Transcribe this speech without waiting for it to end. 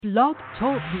Blog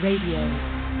Talk Radio.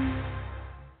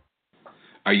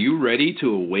 Are you ready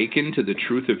to awaken to the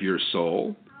truth of your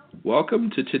soul? Welcome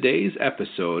to today's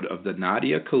episode of the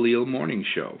Nadia Khalil Morning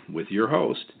Show with your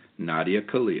host, Nadia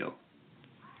Khalil.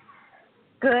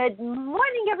 Good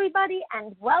morning, everybody,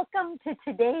 and welcome to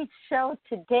today's show.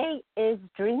 Today is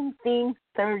Dream Theme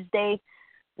Thursday.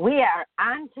 We are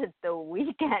on to the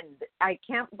weekend. I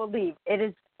can't believe it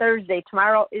is Thursday.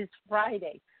 Tomorrow is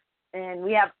Friday. And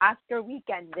we have Oscar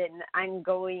weekend, and I'm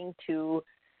going to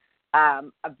a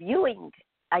viewing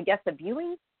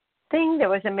thing. There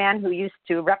was a man who used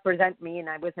to represent me, and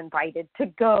I was invited to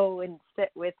go and sit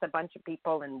with a bunch of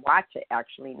people and watch it,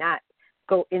 actually, not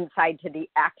go inside to the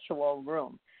actual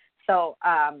room. So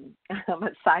I'm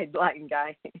a sideline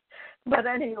guy. But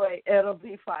anyway, it'll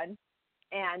be fun,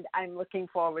 and I'm looking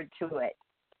forward to it.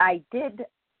 I did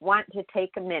want to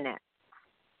take a minute.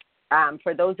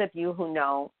 For those of you who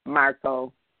know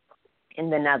Marco in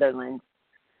the Netherlands,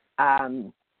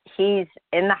 he's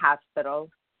in the hospital,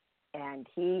 and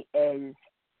he's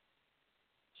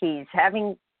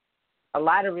having a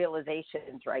lot of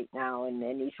realizations right now, and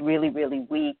he's really, really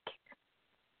weak.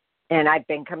 And I've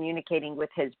been communicating with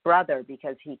his brother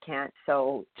because he can't.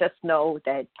 So just know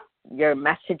that your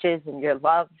messages and your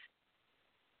love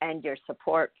and your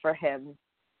support for him,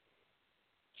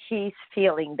 he's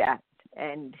feeling that.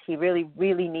 And he really,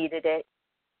 really needed it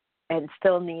and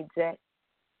still needs it.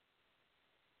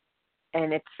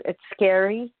 And it's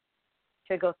scary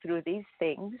to go through these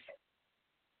things.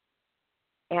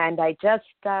 And I just,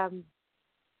 pray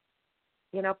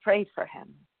for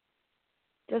him.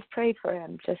 Just pray for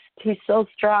him. He's so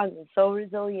strong and so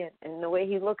resilient. And the way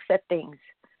he looks at things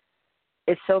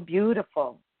is so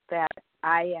beautiful that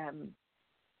I am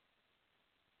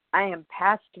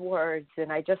past words,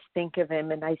 and I just think of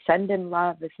him, and I send him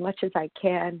love as much as I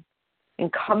can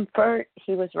and comfort.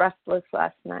 He was restless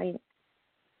last night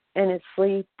in his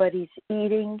sleep, but he's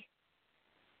eating,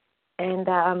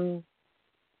 and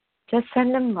just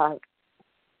send him love.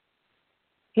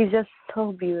 He's just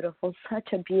so beautiful,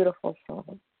 such a beautiful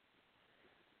soul.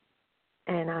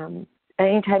 And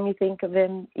anytime you think of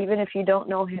him, even if you don't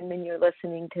know him and you're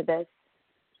listening to this,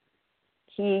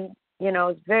 he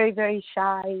is very, very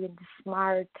shy and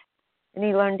smart, and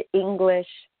he learned English,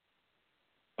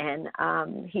 and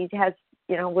he has,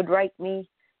 would write me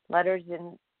letters,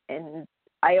 and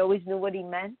I always knew what he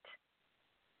meant,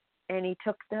 and he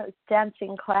took the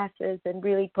dancing classes and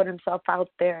really put himself out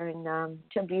there, and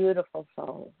such a beautiful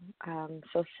soul.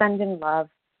 So send him love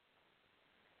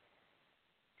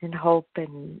and hope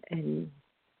and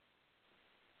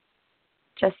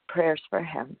just prayers for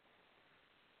him.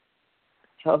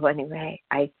 So anyway,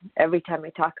 every time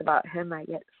I talk about him, I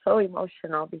get so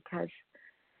emotional because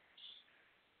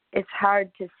it's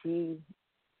hard to see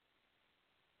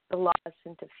the loss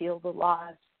and to feel the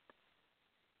loss.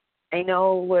 I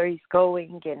know where he's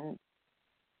going, and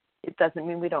it doesn't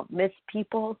mean we don't miss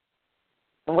people.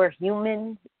 We're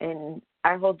human, and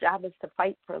our whole job is to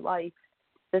fight for life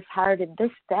this hard and this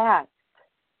fast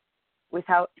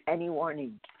without any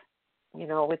warning.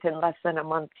 Within less than a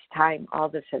month's time, all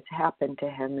this has happened to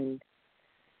him,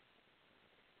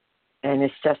 and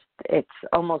it's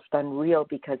almost unreal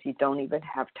because you don't even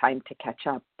have time to catch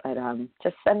up. But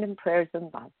just send him prayers and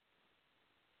love.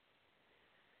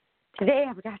 Today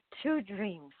I've got 2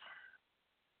 dreams,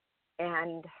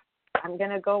 and I'm going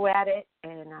to go at it,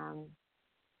 and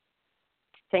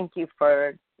thank you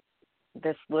for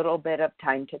this little bit of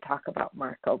time to talk about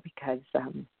Marco because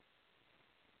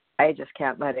I just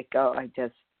can't let it go. I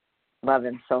just love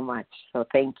him so much. So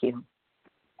thank you.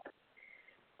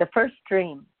 The first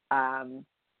dream,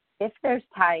 if there's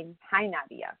time, hi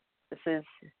Nadia, this is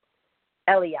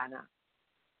Eliana.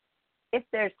 If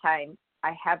there's time,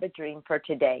 I have a dream for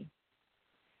today.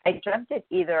 I dreamt it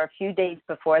either a few days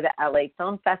before the LA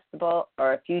Film Festival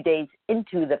or a few days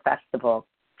into the festival.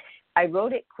 I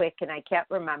wrote it quick, and I can't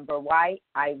remember why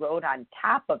I wrote on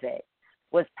top of it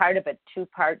was part of a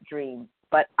 2-part dream,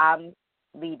 but I'm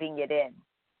leaving it in.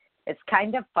 It's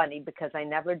kind of funny because I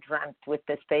never dreamt with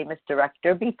this famous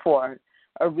director before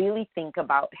or really think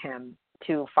about him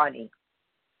too funny.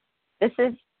 This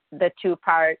is a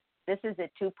 2-part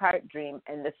dream,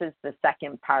 and this is the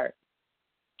second part.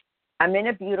 I'm in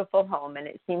a beautiful home, and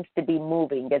it seems to be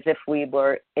moving as if we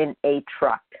were in a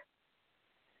truck.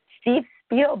 Steve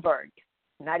Spielberg,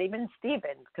 not even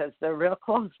Stevens, because they're real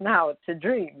close now. It's a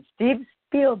dream. Steve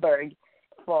Spielberg,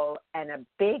 full, and a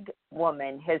big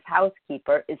woman, his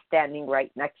housekeeper, is standing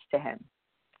right next to him.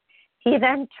 He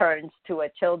then turns to a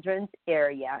children's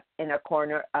area in a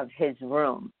corner of his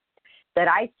room that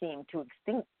I seem to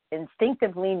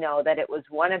instinctively know that it was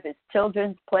one of his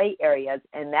children's play areas,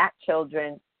 and that child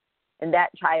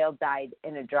died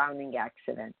in a drowning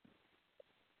accident.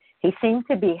 He seemed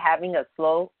to be having a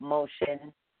slow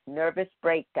motion, nervous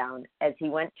breakdown as he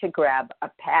went to grab a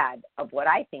pad of what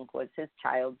I think was his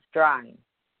child's drawing.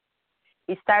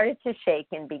 He started to shake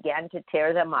and began to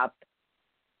tear them up,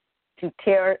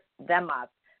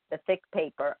 the thick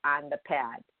paper on the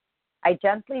pad. I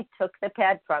gently took the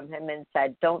pad from him and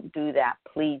said, "Don't do that.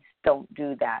 Please don't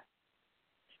do that."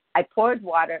 I poured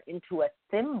water into a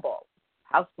thimble.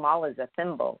 How small is a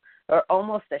thimble? Or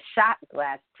almost a shot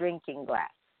glass drinking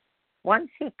glass. Once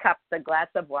he cupped the glass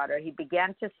of water, he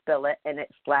began to spill it, and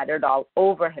it splattered all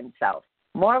over himself.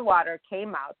 More water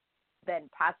came out than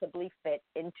possibly fit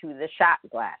into the shot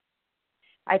glass.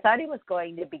 I thought he was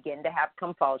going to begin to have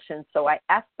convulsions, so I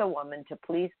asked the woman to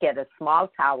please get a small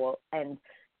towel and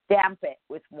damp it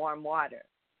with warm water.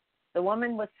 The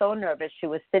woman was so nervous she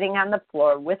was sitting on the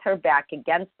floor with her back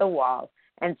against the wall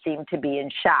and seemed to be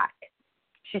in shock.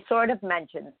 She sort of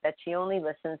mentioned that she only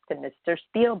listens to Mr.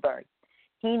 Spielberg.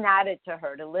 He nodded to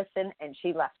her to listen, and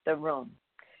she left the room.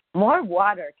 More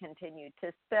water continued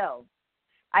to spill.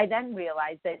 I then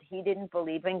realized that he didn't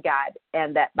believe in God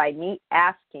and that by me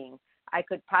asking, I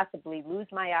could possibly lose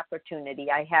my opportunity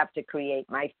I have to create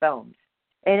my films.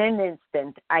 In an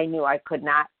instant, I knew I could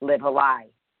not live a lie.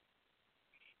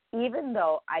 Even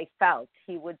though I felt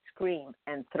he would scream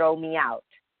and throw me out,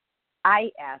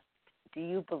 I asked, "Do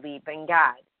you believe in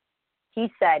God?"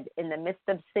 He said, in the midst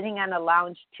of sitting on a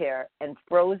lounge chair and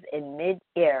froze in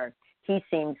mid-air, he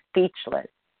seemed speechless.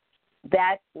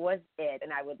 That was it,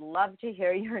 and I would love to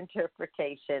hear your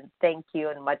interpretation. Thank you,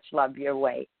 and much love your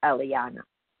way, Eliana.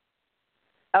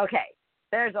 Okay,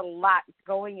 there's a lot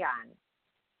going on,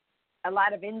 a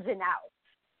lot of ins and outs,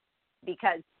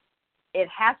 because it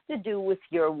has to do with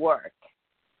your work,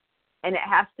 and it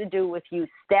has to do with you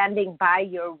standing by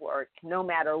your work no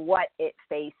matter what it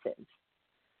faces.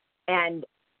 And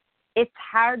it's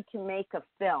hard to make a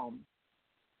film.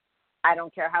 I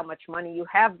don't care how much money you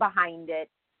have behind it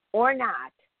or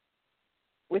not,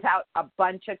 without a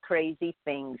bunch of crazy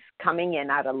things coming in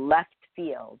out of left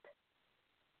field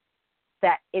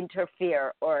that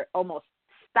interfere or almost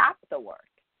stop the work,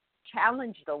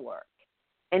 challenge the work.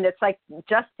 And it's like,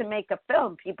 just to make a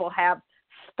film, people have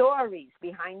stories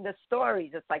behind the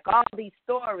stories. It's like all these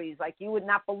stories, like you would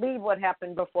not believe what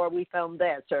happened before we filmed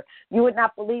this, or you would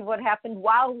not believe what happened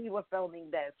while we were filming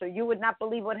this, or you would not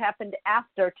believe what happened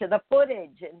after to the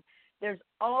footage. And there's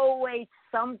always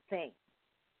something.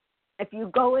 If you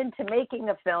go into making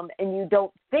a film and you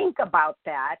don't think about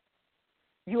that,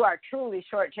 you are truly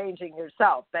shortchanging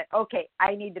yourself. That, okay,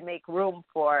 I need to make room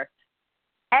for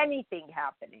anything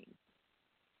happening,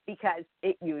 because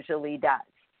it usually does.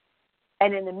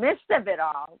 And in the midst of it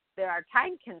all, there are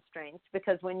time constraints,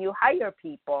 because when you hire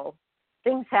people,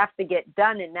 things have to get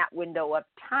done in that window of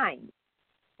time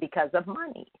because of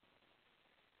money.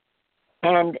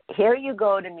 And here you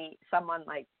go to meet someone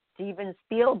like Steven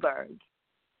Spielberg,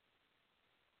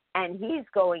 and he's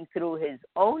going through his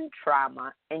own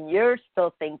trauma, and you're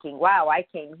still thinking, wow, I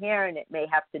came here and it may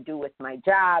have to do with my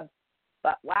job,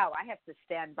 but wow, I have to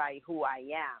stand by who I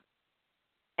am.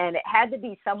 And it had to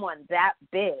be someone that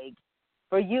big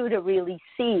for you to really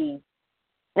see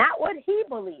not what he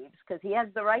believes, because he has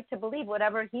the right to believe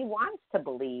whatever he wants to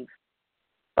believe,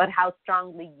 but how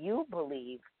strongly you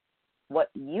believe what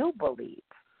you believe.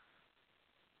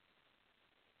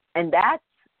 And that's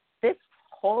this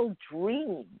whole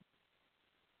dream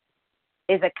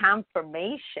is a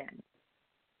confirmation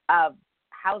of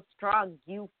how strong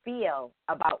you feel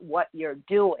about what you're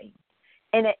doing.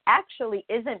 And it actually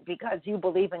isn't because you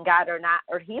believe in God or not,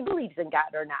 or he believes in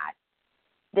God or not.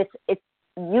 It's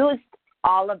used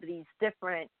all of these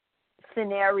different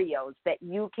scenarios that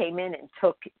you came in and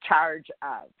took charge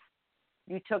of.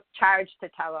 You took charge to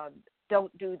tell him,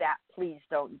 don't do that, please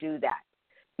don't do that.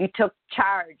 You took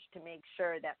charge to make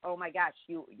sure that, oh my gosh,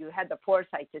 you had the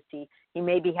foresight to see he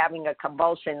may be having a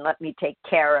convulsion, let me take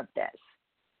care of this.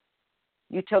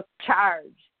 You took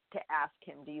charge to ask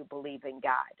him, do you believe in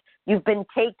God? You've been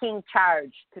taking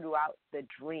charge throughout the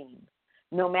dream,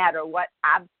 no matter what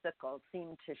obstacles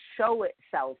seem to show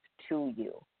itself to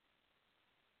you.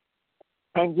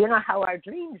 And you know how our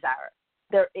dreams are.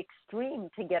 They're extreme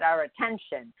to get our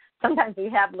attention. Sometimes we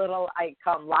have little, I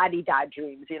call them la-di-da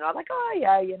dreams, like, oh,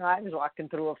 yeah, I was walking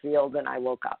through a field and I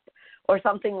woke up, or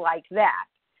something like that.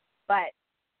 But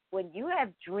when you have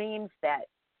dreams that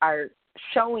are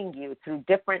showing you through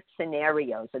different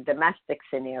scenarios, a domestic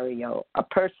scenario, a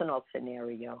personal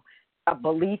scenario, a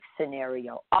belief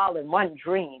scenario, all in one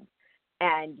dream,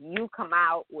 and you come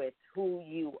out with who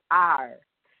you are,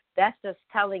 That's just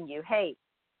telling you, hey,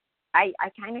 I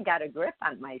kind of got a grip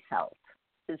on myself.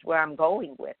 This is where I'm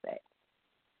going with it.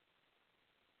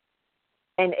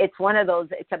 And it's one of those,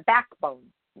 it's a backbone,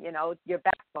 your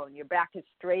backbone. Your back is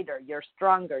straighter. You're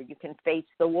stronger. You can face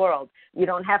the world. You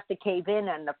don't have to cave in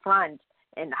on the front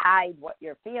and hide what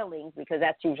you're feeling, because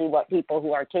that's usually what people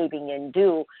who are caving in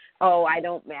do. Oh, I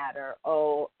don't matter.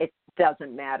 Oh, it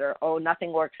doesn't matter. Oh,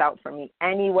 nothing works out for me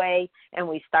anyway. And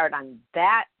we start on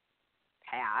that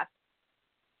path,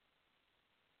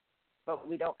 but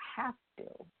we don't have to.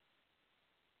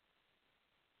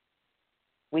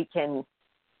 We can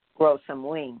grow some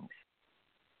wings.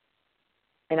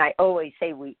 And I always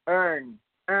say we earn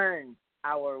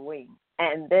our wings.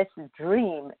 And this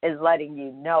dream is letting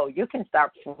you know you can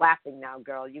start flapping now,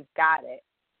 girl. You've got it.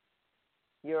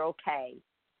 You're okay.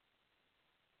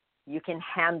 You can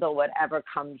handle whatever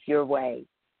comes your way.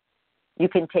 You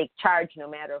can take charge no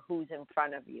matter who's in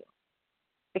front of you.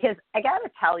 Because I got to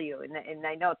tell you, and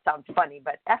I know it sounds funny,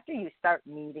 but after you start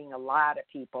meeting a lot of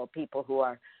people who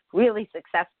are really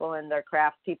successful in their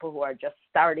craft, people who are just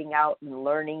starting out and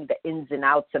learning the ins and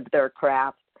outs of their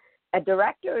craft, a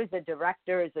director is a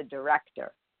director is a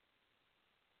director.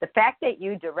 The fact that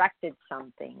you directed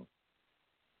something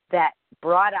that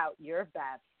brought out your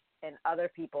best and other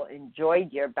people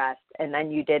enjoyed your best, and then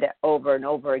you did it over and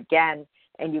over again,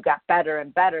 and you got better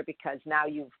and better because now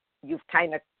you've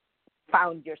kind of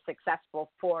found your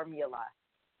successful formula.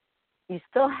 You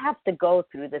still have to go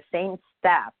through the same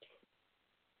steps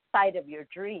side of your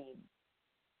dream,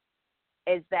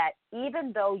 is that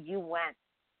even though you went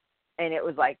and it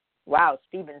was like, wow,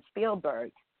 Steven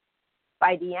Spielberg,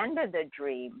 by the end of the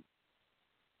dream,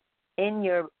 in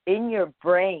your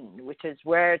brain, which is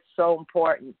where it's so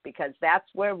important, because that's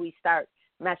where we start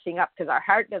messing up, because our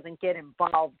heart doesn't get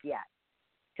involved yet.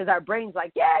 Because our brain's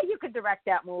like, yeah, you could direct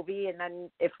that movie. And then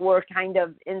if we're kind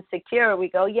of insecure, we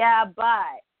go, yeah,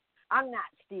 but I'm not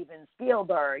Steven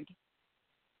Spielberg.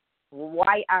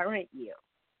 Why aren't you?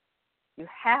 You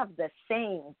have the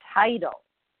same title.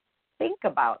 Think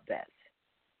about this.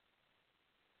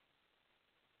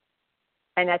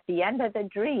 And at the end of the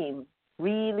dream,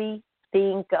 really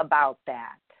think about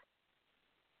that.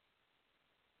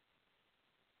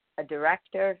 A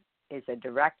director is a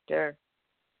director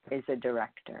is a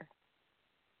director.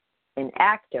 An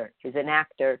actor is an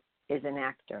actor is an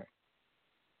actor.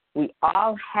 We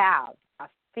all have a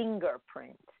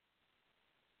fingerprint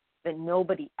that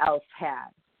nobody else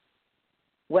has.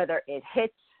 Whether it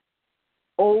hits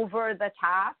over the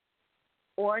top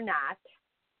or not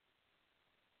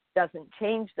doesn't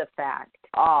change the fact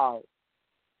all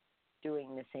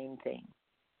doing the same thing.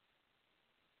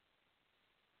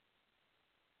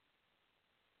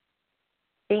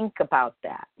 Think about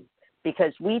that,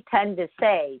 because we tend to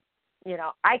say,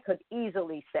 I could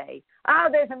easily say,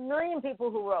 there's a million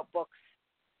people who wrote books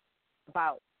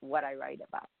about what I write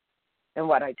about and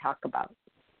what I talk about.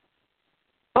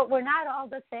 But we're not all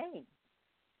the same.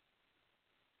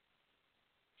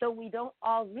 So we don't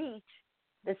all reach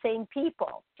the same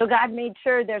people. So God made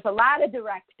sure there's a lot of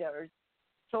directors,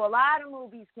 so a lot of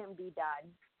movies can be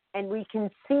done, and we can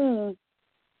see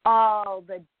all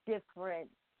the different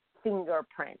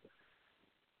fingerprints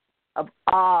of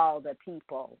all the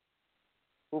people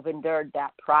who've endured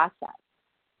that process.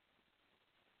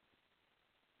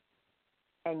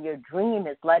 And your dream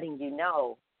is letting you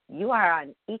know you are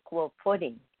on equal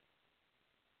footing.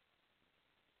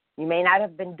 You may not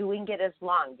have been doing it as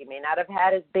long. You may not have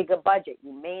had as big a budget.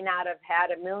 You may not have had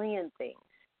a million things.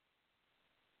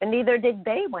 And neither did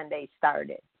they when they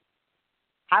started.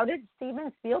 How did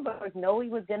Steven Spielberg know he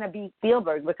was going to be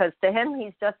Spielberg? Because to him,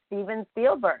 he's just Steven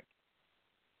Spielberg.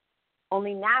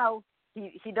 Only now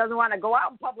he doesn't want to go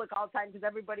out in public all the time because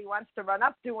everybody wants to run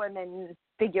up to him and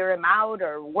figure him out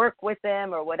or work with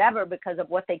him or whatever because of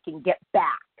what they can get back.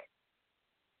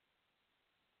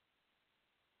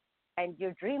 And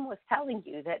your dream was telling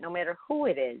you that no matter who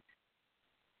it is,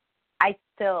 I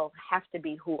still have to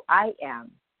be who I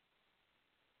am.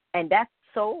 And that's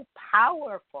so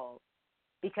powerful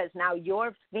because now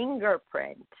your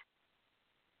fingerprint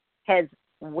has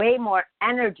way more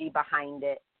energy behind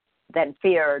it than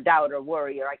fear or doubt or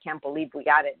worry or I can't believe we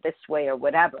got it this way or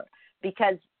whatever.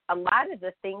 Because a lot of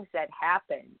the things that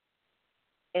happen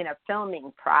in a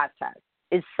filming process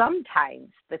is sometimes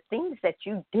the things that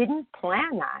you didn't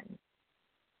plan on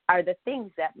are the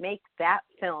things that make that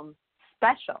film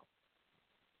special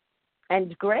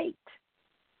and great.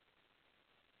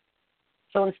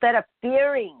 So instead of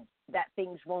fearing that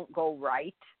things won't go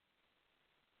right,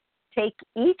 take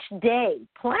each day,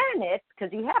 plan it,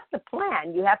 because you have to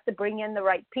plan. You have to bring in the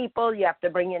right people. You have to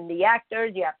bring in the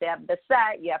actors. You have to have the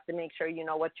set. You have to make sure you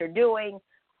know what you're doing,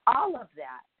 all of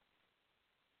that.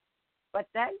 But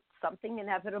then something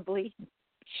inevitably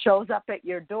shows up at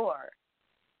your door.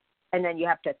 And then you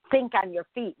have to think on your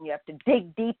feet, and you have to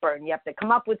dig deeper, and you have to come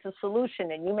up with a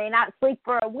solution, and you may not sleep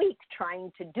for a week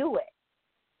trying to do it.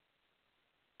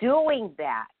 Doing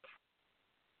that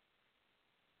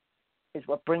is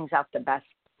what brings out the best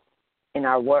in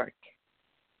our work.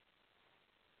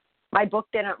 My book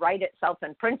didn't write itself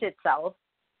and print itself.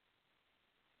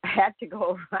 I had to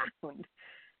go around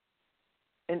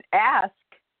and ask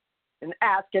and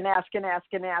ask and ask and ask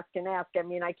and ask and ask. I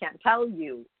mean, I can't tell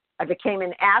you. I became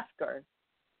an asker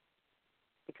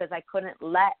because I couldn't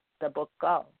let the book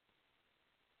go.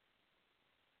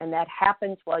 And that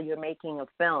happens while you're making a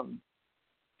film.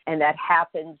 And that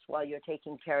happens while you're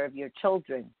taking care of your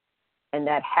children. And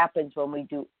that happens when we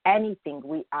do anything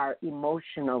we are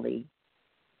emotionally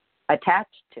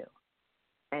attached to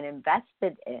and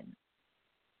invested in.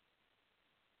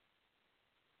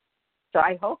 So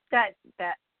I hope that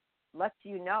lets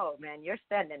you know, man, you're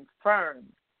standing firm.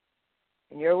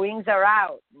 And your wings are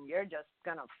out, and you're just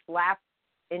going to flap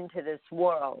into this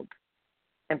world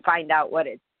and find out what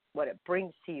it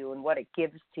brings to you and what it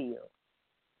gives to you.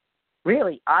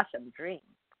 Really awesome dream.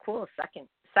 Cool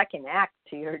second act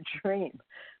to your dream.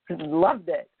 Loved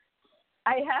it.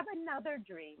 I have another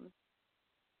dream,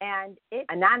 and it's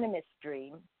an anonymous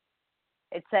dream.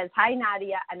 It says, "Hi,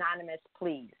 Nadia, anonymous,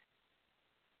 please.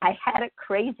 I had a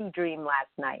crazy dream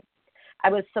last night. I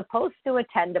was supposed to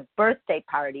attend a birthday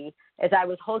party as I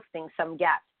was hosting some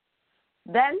guests.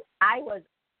 Then I was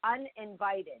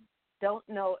uninvited. Don't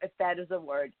know if that is a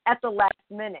word. At the last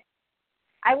minute.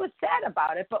 I was sad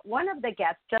about it, but one of the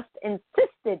guests just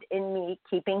insisted in me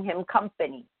keeping him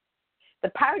company. The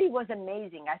party was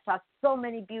amazing. I saw so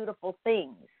many beautiful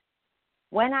things.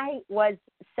 When I was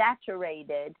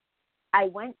saturated, I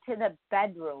went to the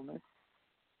bedrooms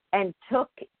and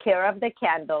took care of the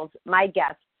candles my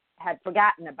guests had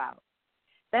forgotten about.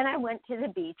 Then I went to the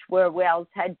beach where whales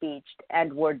had beached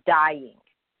and were dying.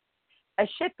 A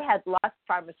ship had lost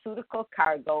pharmaceutical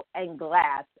cargo and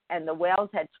glass, and the whales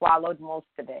had swallowed most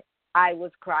of it. I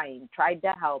was crying, tried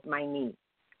to help my knee,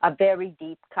 a very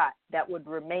deep cut that would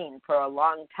remain for a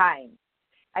long time.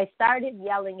 I started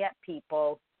yelling at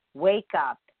people, 'Wake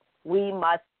up, we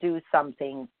must do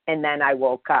something,' and then I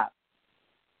woke up."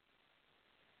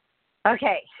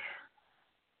 Okay.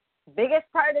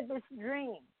 Biggest part of this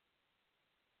dream.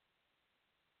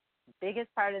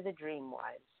 Biggest part of the dream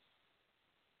was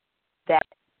that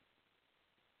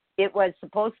you were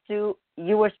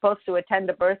supposed to attend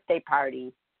a birthday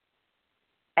party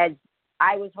as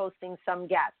I was hosting some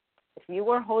guests. If you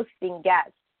were hosting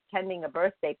guests, attending a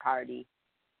birthday party,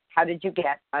 how did you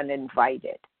get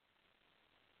uninvited?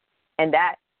 And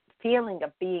that feeling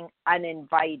of being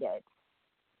uninvited,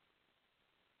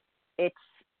 it's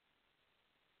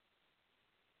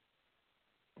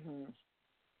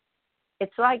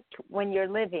like when you're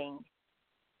living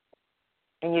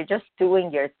and you're just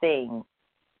doing your thing,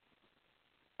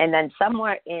 and then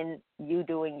somewhere in you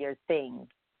doing your thing,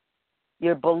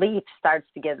 your belief starts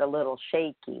to get a little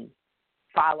shaky.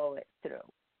 Follow it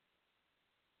through.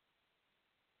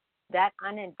 That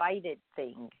uninvited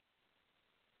thing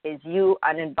is you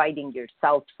uninviting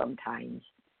yourself sometimes.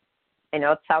 I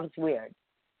know it sounds weird,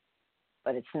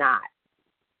 but it's not.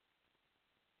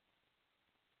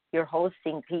 You're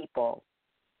hosting people,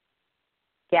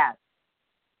 guests,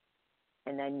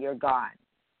 and then you're gone.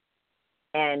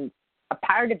 And a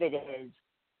part of it is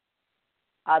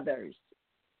others.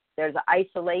 There's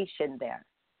isolation there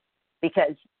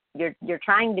because you're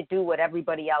trying to do what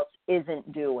everybody else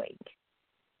isn't doing.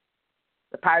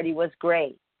 The party was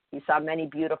great. You saw many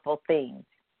beautiful things.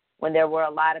 When there were a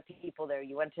lot of people there,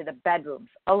 you went to the bedrooms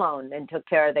alone and took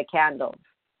care of the candles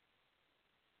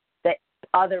that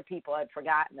other people had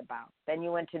forgotten about. Then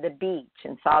you went to the beach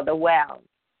and saw the whales,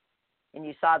 and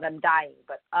you saw them dying,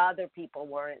 but other people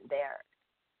weren't there.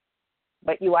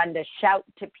 But you wanted to shout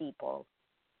to people,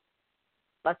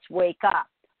 "Let's wake up."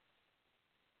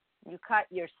 You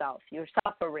cut yourself. You're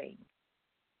suffering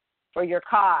for your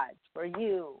cause, for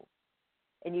you.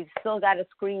 And you've still got to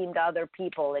scream to other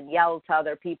people and yell to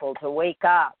other people to wake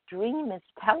up. Dream is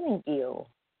telling you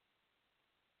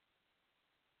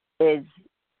is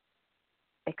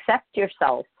accept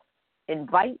yourself,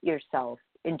 invite yourself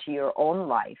into your own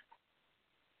life,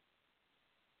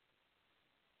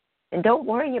 and don't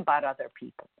worry about other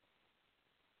people.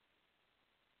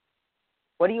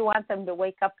 What do you want them to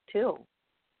wake up to?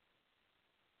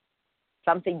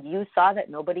 Something you saw that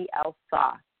nobody else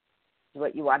saw. is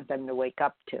what you want them to wake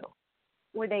up to.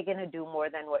 Were they going to do more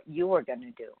than what you were going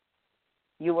to do?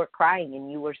 You were crying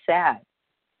and you were sad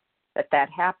that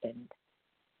happened.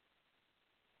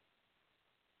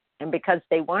 And because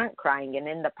they weren't crying and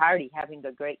in the party having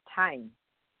a great time,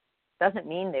 doesn't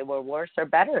mean they were worse or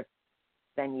better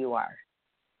than you are.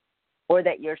 Or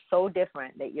that you're so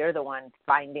different that you're the one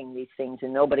finding these things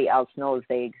and nobody else knows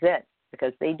they exist,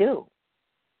 because they do.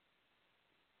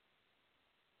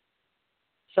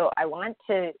 So I want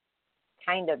to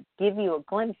kind of give you a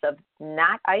glimpse of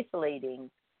not isolating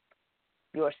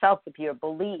yourself with your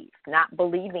belief, not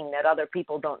believing that other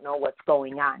people don't know what's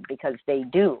going on, because they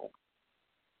do.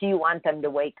 Do you want them to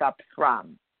wake up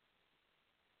from?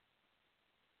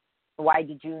 Why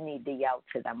did you need to yell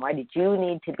to them? Why did you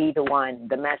need to be the one,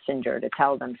 the messenger, to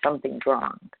tell them something's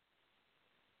wrong?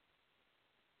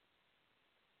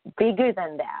 Bigger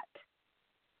than that,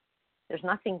 there's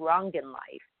nothing wrong in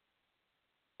life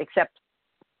except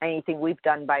anything we've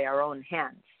done by our own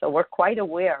hands. So we're quite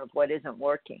aware of what isn't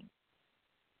working.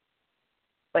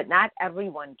 But not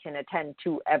everyone can attend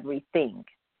to everything.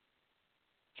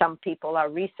 Some people are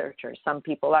researchers. Some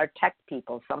people are tech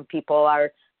people. Some people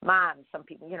are moms. Some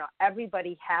people,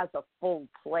 everybody has a full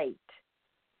plate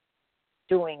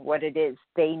doing what it is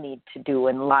they need to do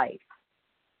in life.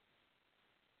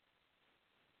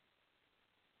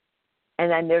 And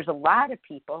then there's a lot of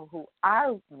people who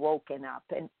are woken up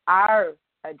and are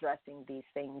addressing these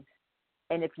things.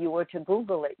 And if you were to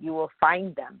Google it, you will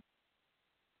find them.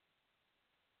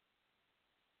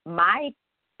 My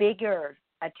bigger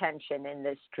attention in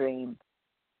this dream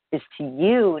is to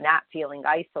you not feeling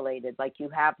isolated, like you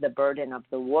have the burden of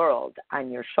the world on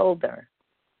your shoulder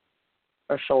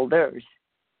or shoulders.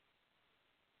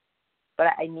 But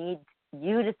I need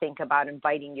you to think about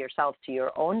inviting yourself to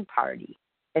your own party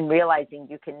and realizing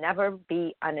you can never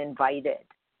be uninvited.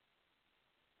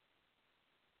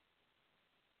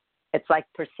 It's like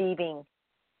perceiving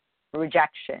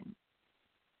rejection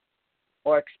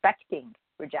or expecting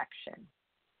rejection,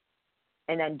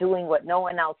 and then doing what no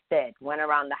one else did, went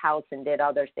around the house and did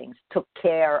other things, took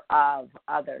care of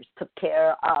others, took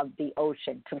care of the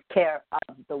ocean, took care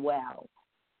of the well.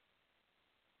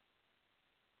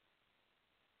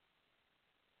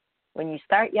 When you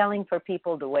start yelling for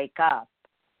people to wake up,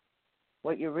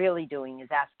 what you're really doing is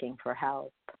asking for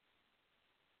help.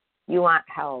 You want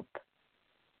help.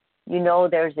 You know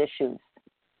there's issues.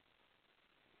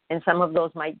 And some of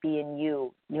those might be in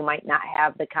you. You might not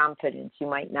have the confidence. You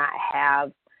might not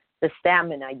have the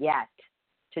stamina yet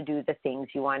to do the things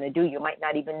you want to do. You might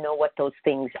not even know what those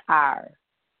things are.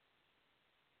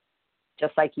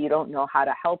 Just like you don't know how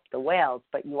to help the whales,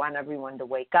 but you want everyone to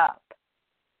wake up.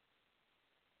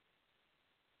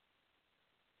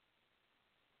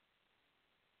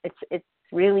 It's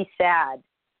really sad,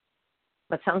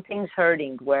 but something's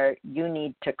hurting where you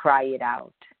need to cry it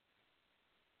out.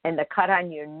 And the cut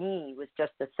on your knee was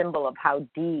just a symbol of how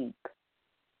deep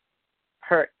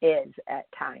hurt is at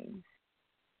times.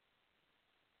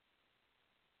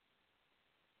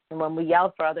 And when we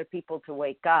yell for other people to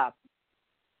wake up,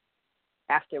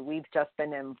 after we've just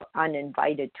been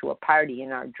uninvited to a party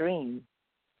in our dream,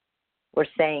 we're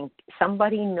saying,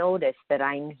 somebody notice that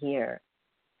I'm here,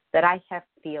 that I have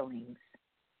feelings,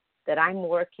 that I'm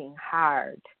working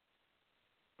hard,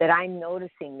 that I'm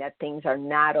noticing that things are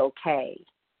not okay.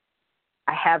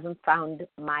 I haven't found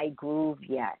my groove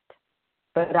yet,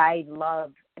 but I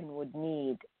love and would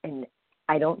need, and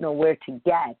I don't know where to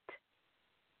get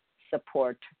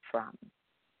support from.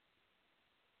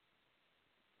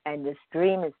 And this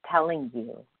dream is telling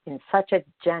you in such a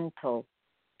gentle,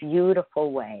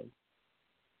 beautiful way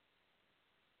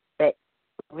that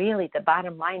really the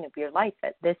bottom line of your life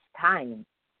at this time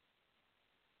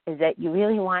is that you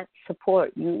really want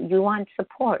support. You want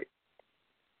support.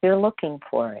 You're looking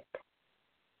for it.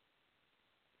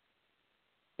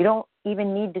 You don't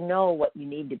even need to know what you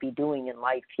need to be doing in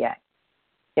life yet.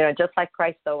 Just like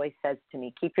Christ always says to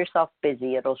me, keep yourself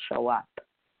busy, it'll show up.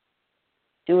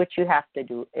 Do what you have to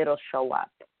do, it'll show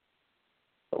up.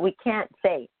 But we can't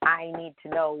say, I need to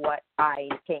know what I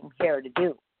came here to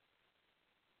do.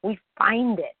 We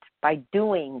find it by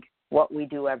doing what we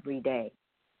do every day.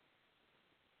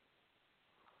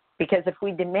 Because if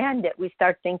we demand it, we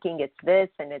start thinking it's this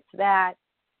and it's that,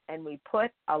 and we put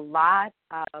a lot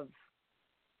of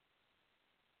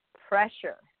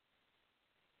pressure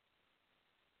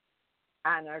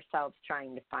on ourselves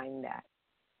trying to find that.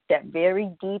 That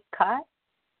very deep cut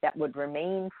that would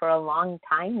remain for a long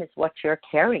time is what you're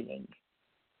carrying.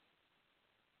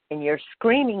 And you're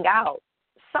screaming out,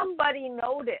 somebody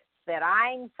notice that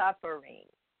I'm suffering.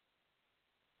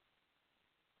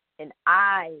 And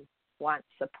I want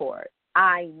support.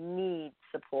 I need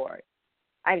support.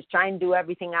 I was trying to do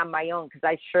everything on my own because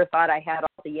I sure thought I had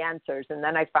all the answers. And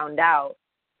then I found out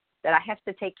that I have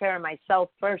to take care of myself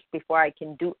first before I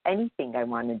can do anything I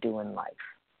want to do in life.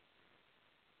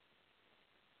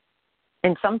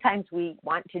 And sometimes we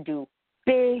want to do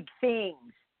big things.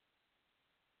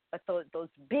 But those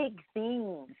big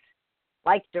things,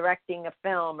 like directing a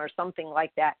film or something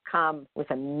like that, come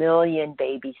with a million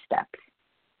baby steps.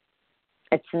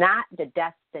 It's not the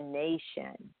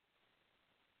destination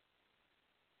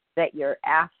that you're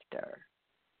after.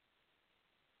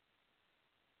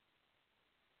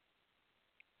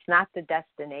 It's not the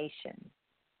destination.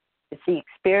 It's the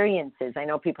experiences. I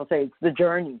know people say it's the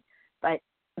journey, but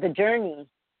the journey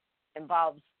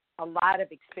involves a lot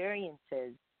of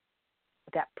experiences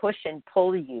that push and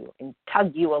pull you and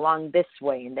tug you along this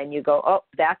way. And then you go, oh,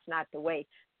 that's not the way.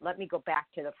 Let me go back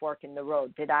to the fork in the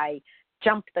road. Did I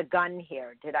jump the gun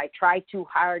here? Did I try too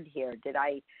hard here? Did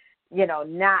I,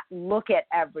 not look at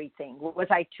everything? Was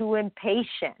I too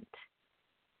impatient?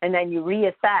 And then you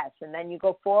reassess, and then you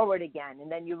go forward again, and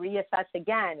then you reassess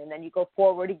again, and then you go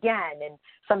forward again, and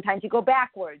sometimes you go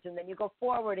backwards, and then you go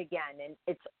forward again, and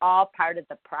it's all part of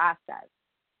the process.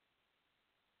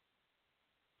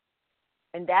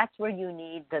 And that's where you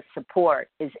need the support,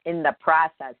 is in the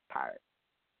process part.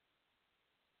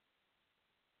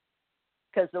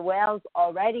 Because the whales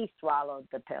already swallowed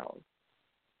the pills.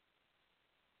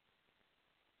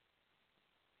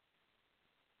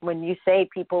 When you say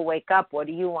people wake up, what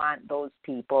do you want those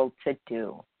people to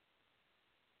do?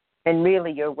 And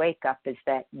really your wake up is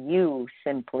that you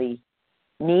simply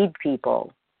need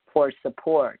people for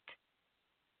support.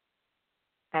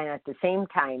 And at the same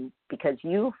time, because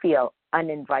you feel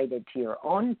uninvited to your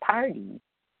own party,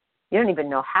 you don't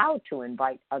even know how to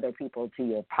invite other people to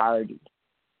your party.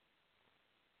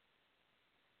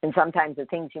 And sometimes the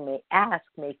things you may ask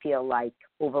may feel like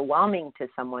overwhelming to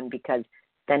someone, because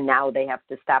then now they have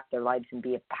to stop their lives and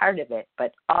be a part of it.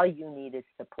 But all you need is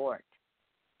support.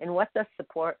 And what does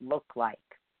support look like?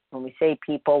 When we say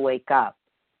people wake up,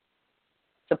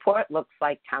 support looks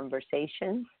like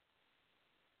conversations.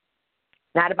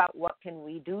 Not about what can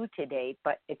we do today,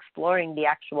 but exploring the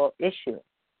actual issue.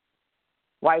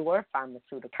 Why were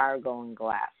pharmaceutical cargo and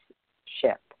glass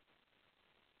shipped?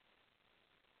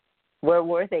 Where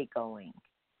were they going?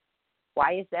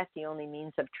 Why is that the only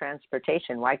means of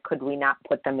transportation? Why could we not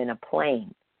put them in a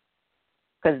plane?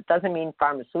 Because it doesn't mean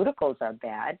pharmaceuticals are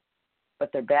bad, but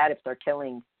they're bad if they're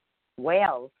killing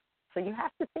whales. So you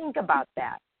have to think about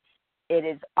that. It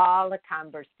is all a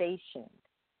conversation.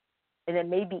 And then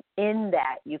maybe in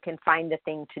that you can find a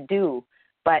thing to do.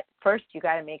 But first you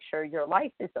got to make sure your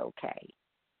life is okay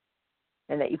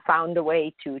and that you found a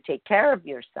way to take care of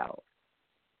yourself.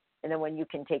 And then when you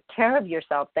can take care of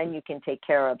yourself, then you can take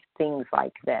care of things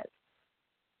like this.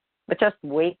 But just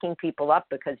waking people up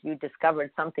because you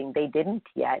discovered something they didn't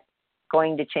yet,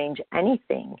 going to change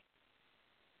anything,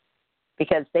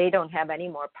 because they don't have any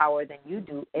more power than you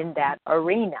do in that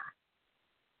arena.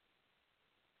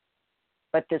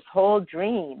 But this whole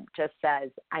dream just says,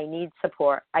 I need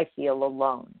support. I feel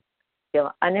alone. I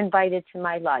feel uninvited to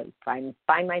my life. I'm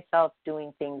by myself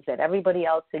doing things that everybody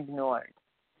else ignored.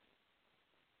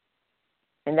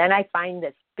 And then I find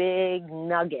this big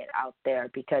nugget out there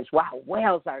because, wow,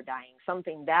 whales are dying,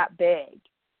 something that big.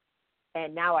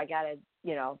 And now I got to,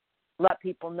 let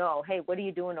people know, hey, what are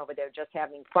you doing over there? Just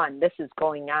having fun. This is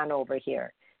going on over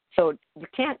here. So you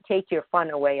can't take your fun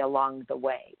away along the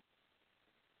way.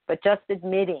 But just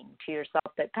admitting to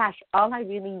yourself that, gosh, all I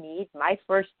really need, my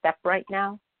first step right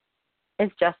now, is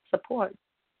just support.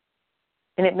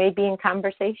 And it may be in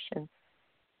conversation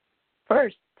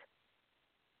first.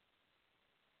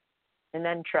 And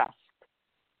then trust.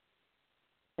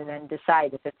 And then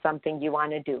decide if it's something you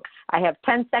want to do. I have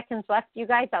 10 seconds left, you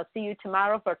guys. I'll see you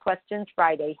tomorrow for Questions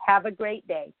Friday. Have a great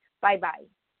day. Bye-bye.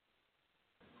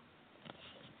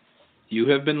 You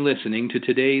have been listening to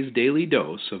today's daily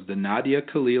dose of the Nadia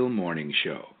Khalil Morning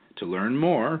Show. To learn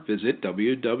more, visit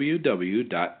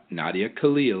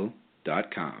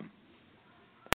www.nadiakhalil.com.